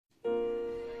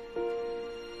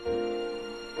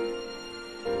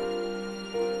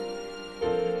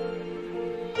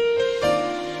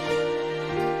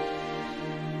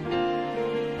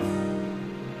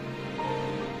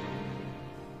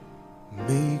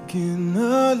making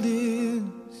a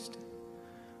list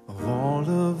of all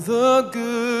of the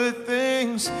good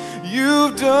things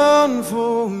you've done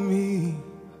for me.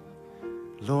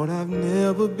 Lord, I've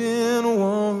never been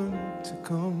one to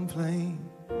complain,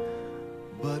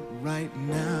 but right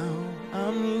now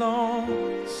I'm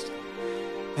lost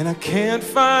and I can't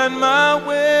find my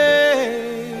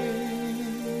way.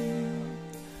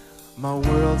 My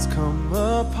world's come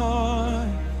apart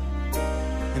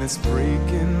and it's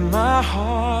breaking my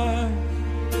heart,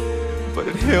 but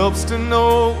it helps to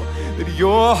know that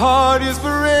your heart is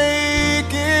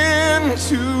breaking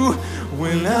too.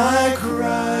 When I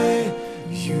cry,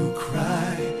 you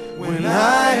cry. When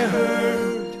I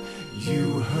hurt,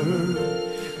 you hurt.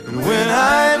 And when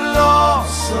I've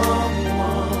lost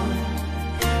someone,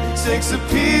 it takes a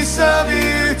piece of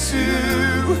you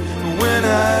too. When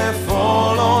I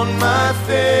fall on my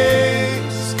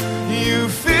face, you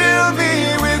fill me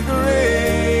with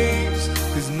grace.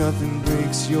 'Cause nothing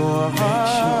breaks your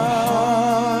heart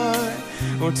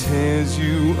or tears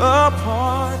you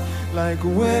apart like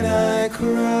when I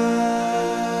cry.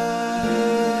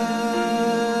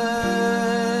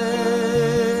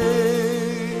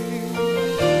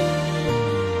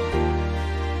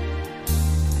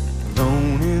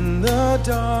 Alone in the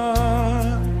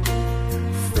dark,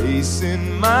 facing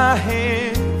my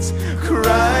hands,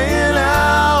 crying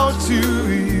out to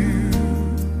you.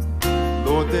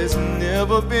 Lord, there's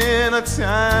never been a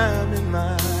time in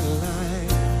my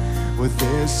life where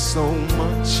there's so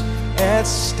much at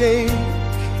stake,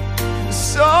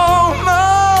 so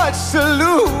much to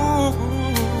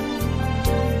lose.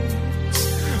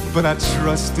 But I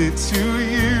trust it to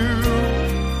you,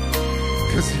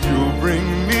 'cause you'll bring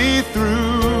me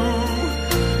through.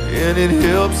 And it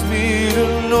helps me to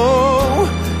know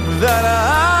that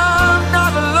I'm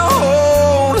not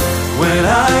alone. When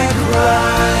I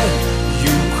cry,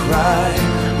 you cry.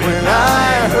 When I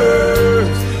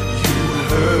hurt, you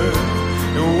hurt.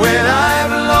 And when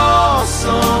I've lost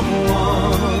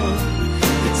someone,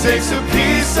 it takes a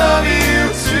piece of you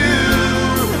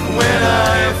too. And when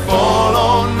I fall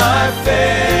on my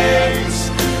face,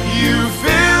 you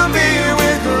fill me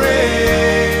with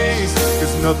grace.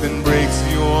 'Cause nothing breaks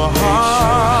your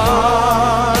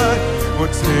heart or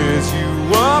tears you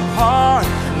apart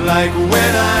like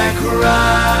when I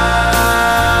cry.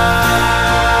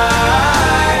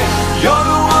 You're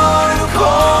the one who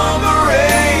calmed the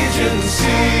raging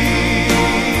sea.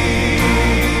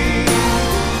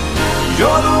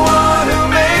 You're the one who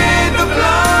made the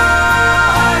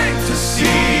blind to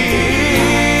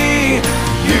see.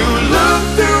 You look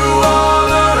through all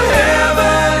of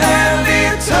heaven and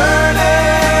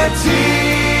eternity,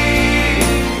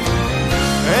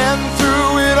 and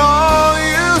through it all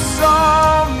you saw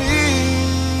me.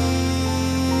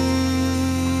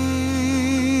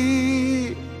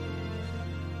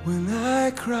 When I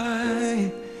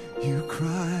cry, you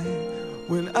cry.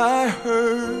 When I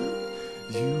hurt,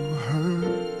 you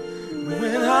hurt.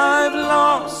 When I've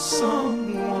lost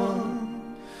someone,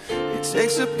 it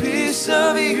takes a piece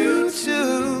of you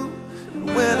too.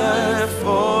 When I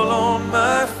fall on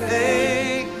my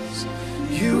face,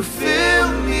 you fill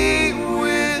me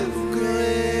with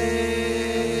grace.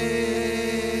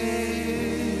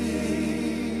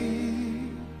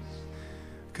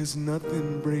 'Cause nothing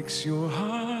breaks your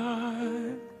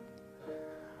heart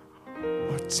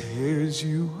or tears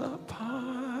you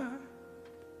apart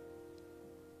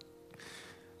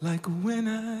like when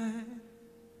I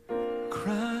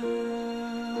cry.